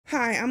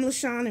Hi, I'm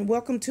LaShawn and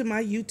welcome to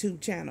my YouTube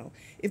channel.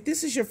 If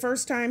this is your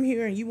first time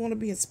here and you want to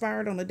be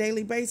inspired on a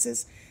daily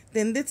basis,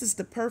 then this is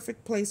the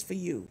perfect place for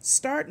you.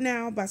 Start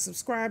now by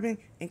subscribing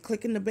and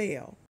clicking the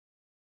bell.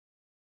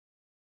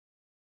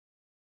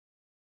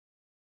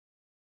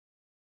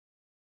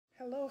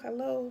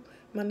 Hello.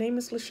 My name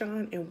is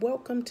LaShawn and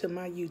welcome to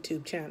my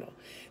YouTube channel.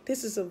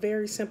 This is a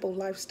very simple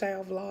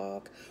lifestyle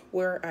vlog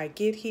where I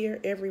get here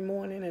every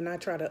morning and I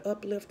try to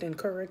uplift,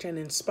 encourage, and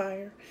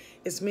inspire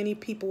as many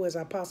people as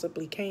I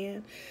possibly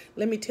can.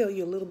 Let me tell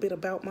you a little bit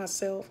about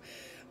myself.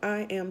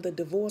 I am the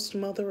divorced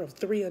mother of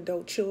 3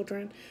 adult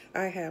children.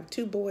 I have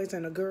 2 boys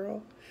and a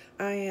girl.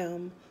 I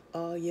am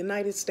a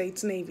United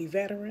States Navy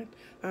veteran.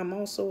 I'm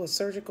also a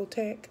surgical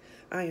tech.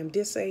 I am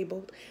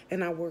disabled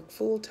and I work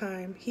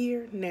full-time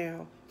here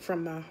now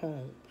from my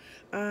home.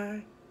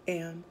 I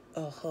am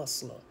a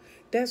hustler.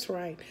 That's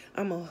right,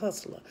 I'm a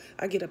hustler.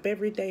 I get up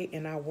every day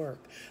and I work.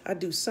 I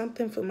do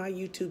something for my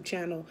YouTube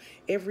channel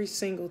every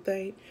single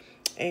day,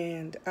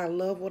 and I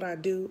love what I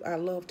do. I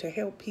love to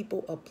help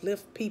people,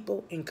 uplift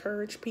people,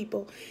 encourage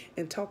people,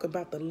 and talk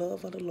about the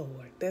love of the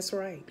Lord. That's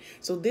right.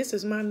 So this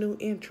is my new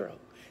intro.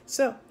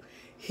 So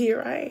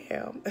here I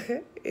am.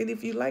 And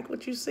if you like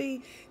what you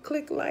see,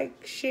 click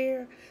like,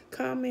 share,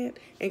 comment,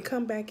 and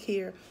come back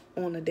here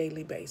on a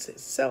daily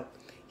basis. So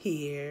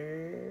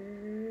here's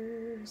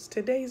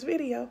today's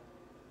video.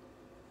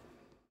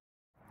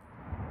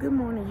 Good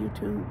morning,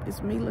 YouTube.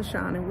 It's me,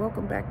 LaShawn, and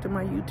welcome back to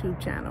my YouTube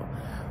channel.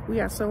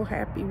 We are so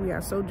happy. We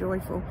are so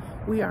joyful.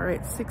 We are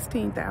at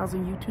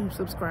 16,000 YouTube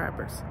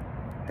subscribers.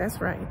 That's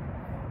right,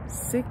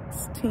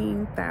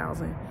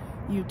 16,000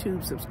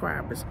 YouTube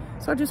subscribers.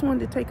 So I just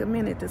wanted to take a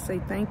minute to say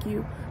thank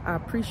you. I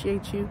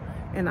appreciate you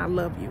and I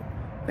love you.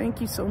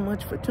 Thank you so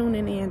much for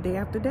tuning in day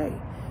after day.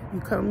 You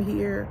come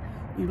here,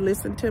 you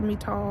listen to me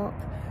talk,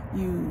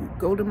 you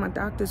go to my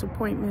doctor's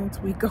appointments.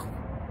 We go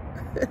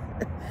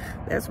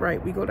that's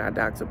right, we go to our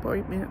doctor's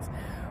appointments.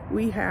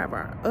 We have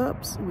our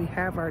ups, we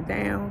have our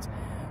downs,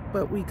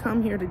 but we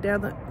come here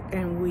together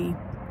and we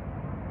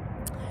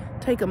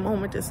take a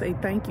moment to say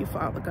thank you,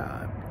 Father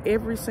God.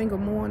 Every single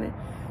morning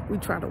we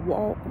try to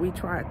walk, we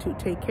try to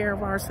take care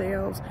of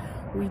ourselves,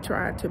 we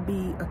try to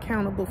be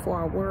accountable for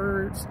our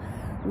words,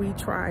 we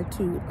try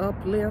to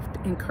uplift,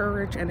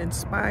 encourage, and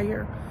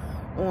inspire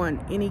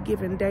on any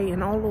given day,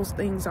 and all those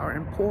things are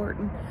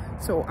important.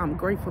 So I'm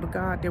grateful to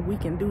God that we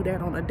can do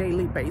that on a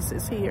daily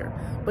basis here.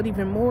 But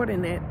even more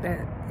than that,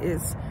 that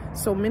is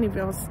so many of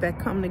us that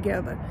come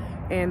together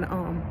and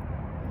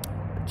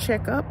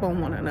check up on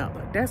one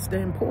another. That's the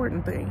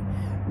important thing.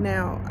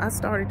 Now, I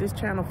started this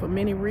channel for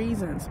many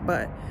reasons,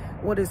 but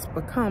what it's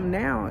become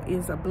now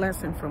is a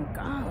blessing from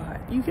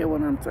God. You hear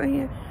what I'm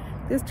saying?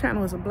 This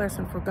channel is a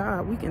blessing for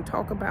God. We can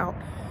talk about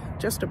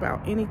just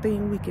about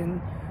anything. We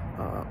can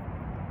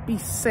be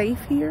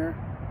safe here.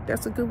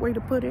 That's a good way to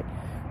put it.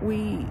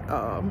 We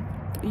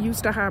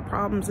used to have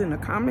problems in the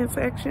comment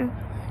section.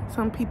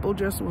 Some people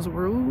just was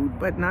rude,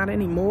 but not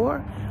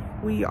anymore.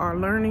 We are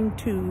learning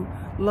to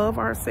love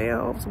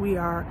ourselves. We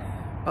are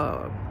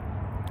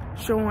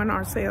showing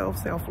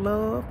ourselves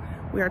self-love.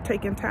 We are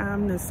taking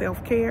time to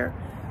self-care.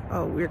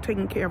 We're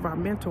taking care of our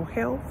mental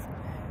health.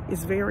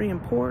 It's very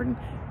important.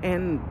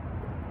 And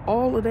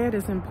all of that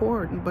is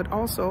important, but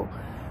also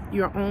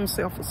your own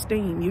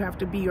self-esteem. You have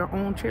to be your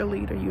own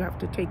cheerleader. You have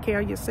to take care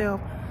of yourself,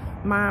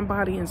 mind,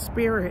 body, and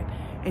spirit.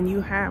 And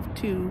you have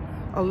to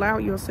allow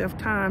yourself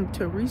time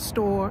to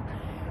restore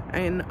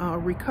and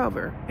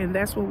recover. And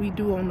that's what we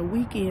do on the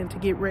weekend to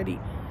get ready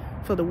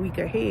for the week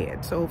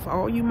ahead. So for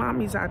all you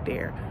mommies out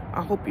there,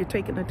 I hope you're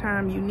taking the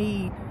time you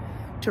need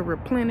to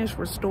replenish,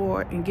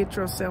 restore, and get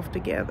yourself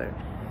together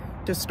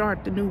to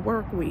start the new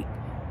work week.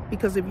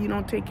 Because if you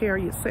don't take care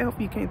of yourself,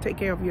 you can't take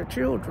care of your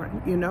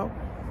children, you know?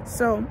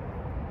 So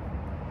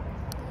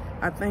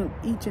I thank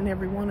each and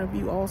every one of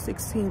you, all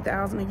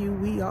 16,000 of you.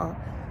 We are,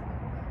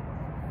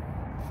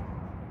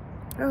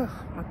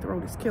 my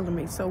throat is killing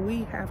me. So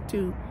we have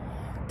to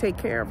take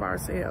care of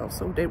ourselves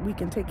so that we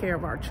can take care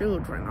of our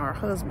children, our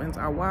husbands,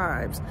 our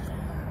wives,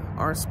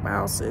 our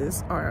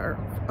spouses, our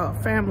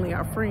family,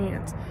 our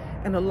friends.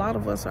 And a lot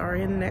of us are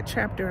in that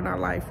chapter in our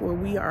life where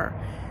we are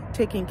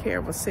taking care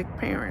of a sick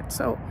parent.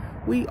 So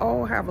we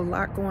all have a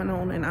lot going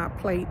on in our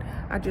plate.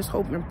 I just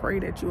hope and pray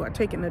that you are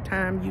taking the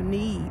time you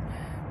need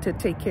to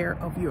take care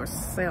of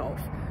yourself,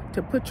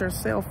 to put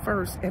yourself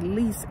first, at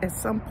least at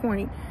some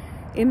point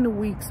in the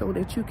week, so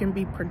that you can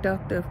be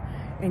productive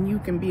and you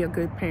can be a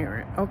good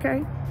parent,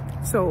 okay?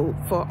 So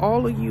for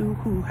all of you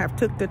who have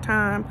took the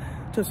time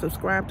to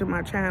subscribe to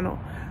my channel,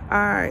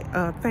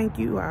 I thank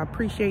you, I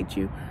appreciate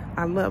you,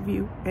 I love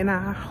you, and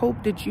I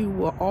hope that you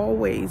will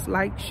always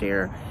like,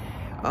 share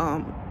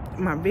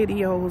my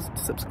videos,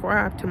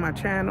 subscribe to my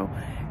channel.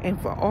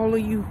 And for all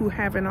of you who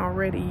haven't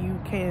already, you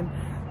can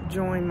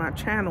join my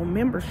channel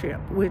membership,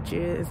 which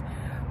is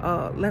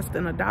less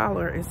than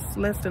 $1. It's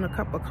less than a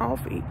cup of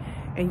coffee,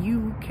 and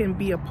you can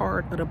be a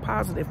part of the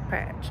Positive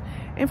Patch.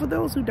 And for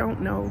those who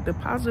don't know, the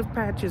Positive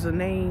Patch is a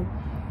name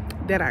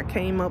that I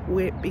came up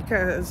with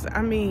because,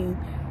 I mean,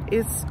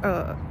 it's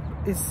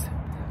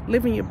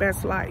living your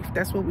best life.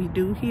 That's what we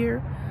do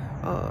here.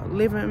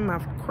 Living my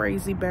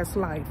crazy best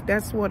life.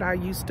 That's what I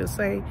used to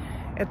say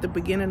at the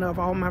beginning of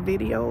all my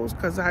videos,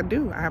 because I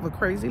do. I have a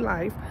crazy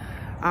life.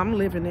 I'm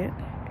living it,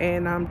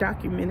 and I'm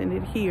documenting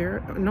it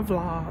here in a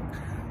vlog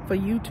for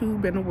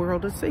YouTube and the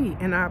world to see.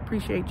 And I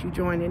appreciate you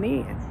joining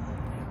in.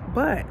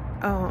 But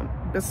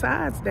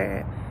besides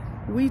that,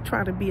 we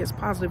try to be as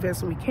positive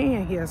as we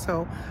can here.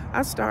 So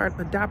I start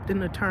adopting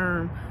the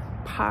term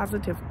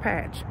positive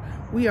patch.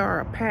 We are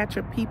a patch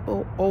of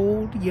people,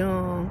 old,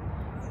 young,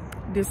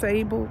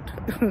 disabled,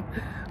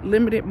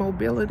 limited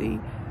mobility,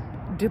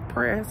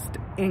 depressed,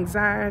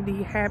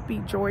 anxiety, happy,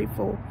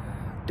 joyful,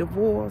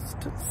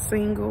 divorced,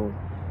 single,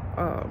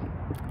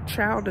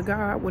 child of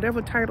God,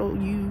 whatever title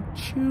you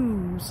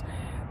choose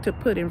to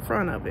put in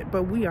front of it.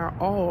 But we are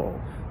all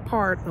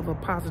part of a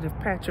positive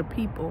patch of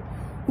people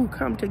who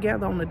come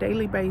together on a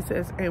daily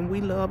basis, and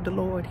we love the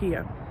Lord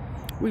here.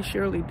 We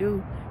surely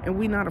do, and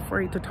we're not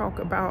afraid to talk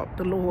about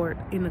the Lord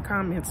in the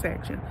comment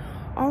section.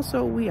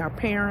 Also, we are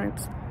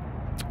parents.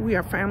 We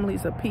are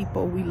families of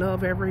people. We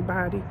love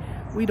everybody.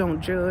 We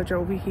don't judge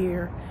over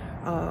here.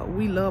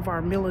 We love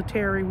our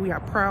military. We are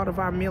proud of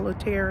our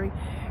military.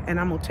 And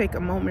I'm going to take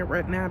a moment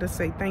right now to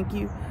say thank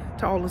you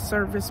to all the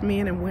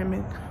servicemen and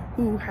women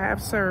who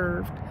have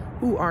served,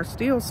 who are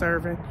still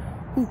serving,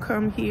 who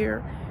come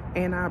here.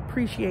 And I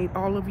appreciate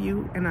all of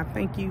you, and I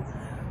thank you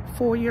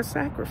for your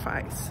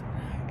sacrifice.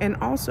 And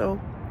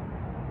also,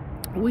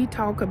 we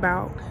talk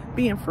about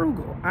being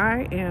frugal.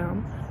 I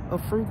am a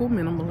frugal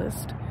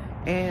minimalist,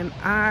 and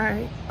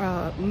I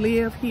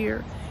live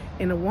here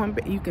in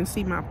a you can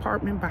see my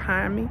apartment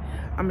behind me.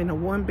 I'm in a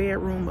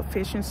 1-bedroom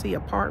efficiency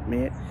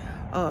apartment,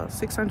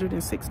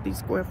 660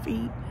 square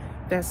feet.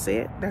 That's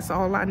it. That's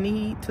all I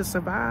need to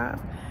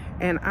survive.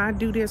 And I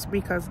do this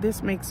because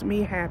this makes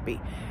me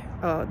happy.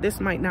 This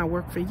might not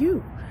work for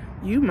you.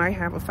 You might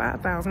have a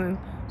 5,000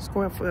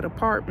 square foot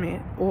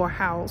apartment or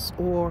house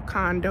or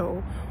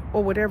condo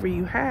or whatever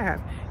you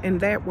have, and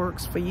that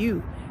works for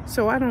you.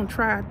 So I don't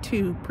try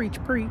to preach,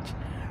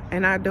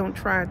 and I don't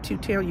try to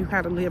tell you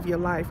how to live your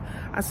life.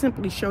 I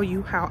simply show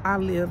you how I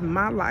live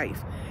my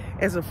life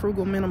as a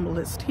frugal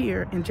minimalist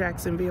here in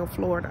Jacksonville,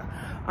 Florida.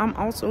 I'm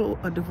also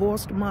a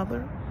divorced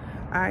mother.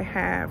 I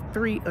have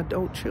 3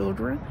 adult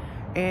children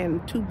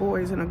and 2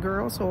 boys and a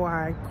girl, so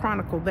I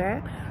chronicle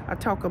that. I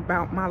talk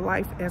about my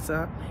life as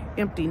a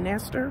empty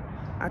nester.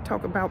 I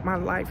talk about my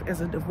life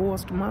as a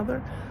divorced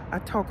mother. I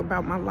talk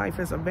about my life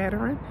as a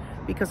veteran,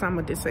 because I'm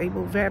a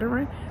disabled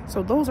veteran.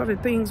 So those are the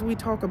things we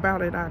talk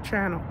about at our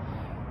channel.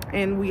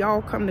 And we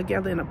all come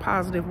together in a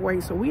positive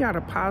way. So we are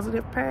the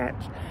positive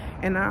patch,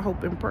 and I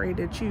hope and pray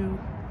that you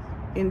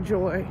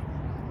enjoy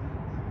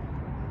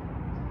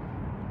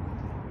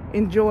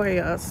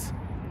us.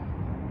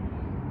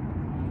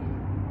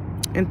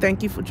 And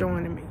thank you for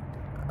joining me.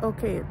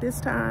 Okay, at this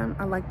time,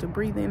 I like to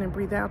breathe in and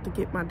breathe out to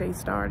get my day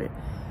started.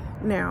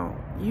 Now,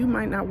 you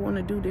might not want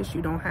to do this.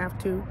 You don't have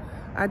to.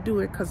 I do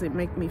it because it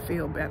makes me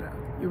feel better.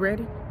 You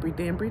ready? Breathe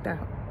in, breathe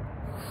out.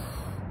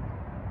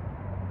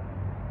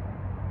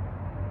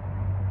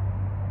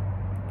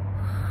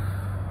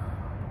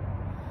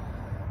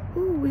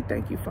 Ooh, we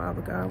thank you,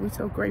 Father God. We're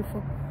so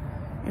grateful,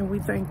 and we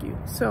thank you.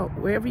 So,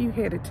 wherever you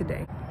headed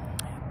today,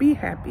 be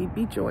happy,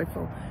 be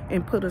joyful,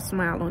 and put a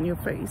smile on your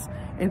face,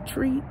 and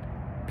treat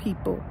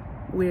people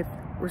with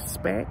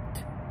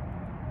respect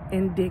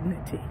and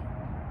dignity.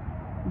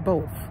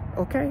 Both,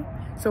 okay?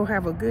 So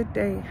have a good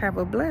day, have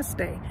a blessed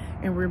day,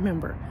 and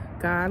remember,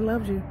 God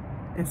loves you,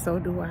 and so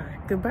do I.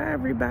 Goodbye,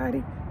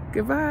 everybody.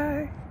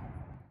 Goodbye.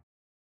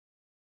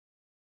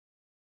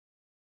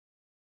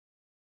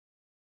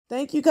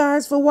 Thank you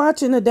guys for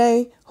watching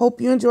today.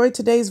 Hope you enjoyed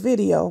today's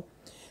video.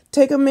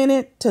 Take a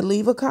minute to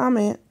leave a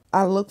comment.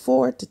 I look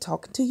forward to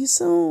talking to you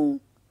soon.